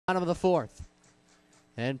of the fourth.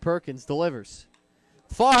 And Perkins delivers.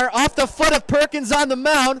 Far off the foot of Perkins on the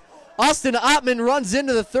mound. Austin Ottman runs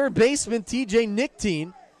into the third baseman, TJ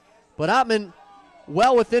Nichtine. But Ottman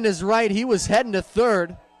well within his right. He was heading to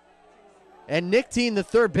third. And Nichtine, the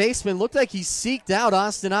third baseman, looked like he seeked out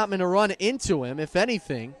Austin Ottman to run into him, if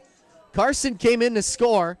anything. Carson came in to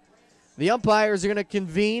score. The umpires are going to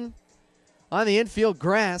convene on the infield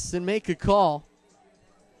grass and make a call.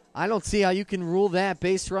 I don't see how you can rule that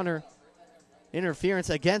base runner interference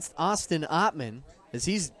against Austin Ottman, as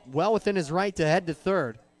he's well within his right to head to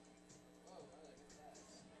third.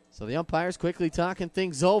 So the umpires quickly talking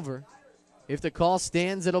things over. If the call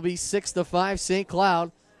stands, it'll be 6-5 St.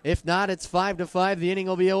 Cloud. If not, it's 5-5. The inning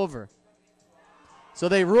will be over. So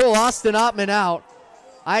they rule Austin Ottman out.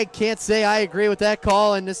 I can't say I agree with that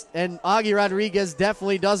call, and Augie Rodriguez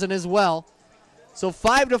definitely doesn't as well. So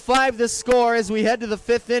 5-5 the score as we head to the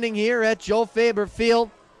fifth inning here at Joe Faber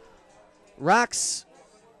Field. Rocks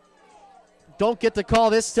don't get the call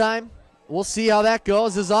this time. We'll see how that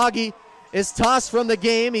goes as Augie is tossed from the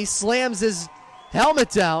game. He slams his helmet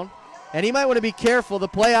down, and he might want to be careful. The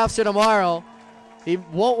playoffs are tomorrow. He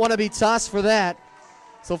won't want to be tossed for that.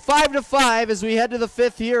 So 5-5 as we head to the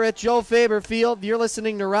fifth here at Joe Faber Field. You're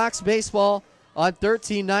listening to Rocks Baseball on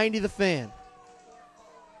 1390 The Fan.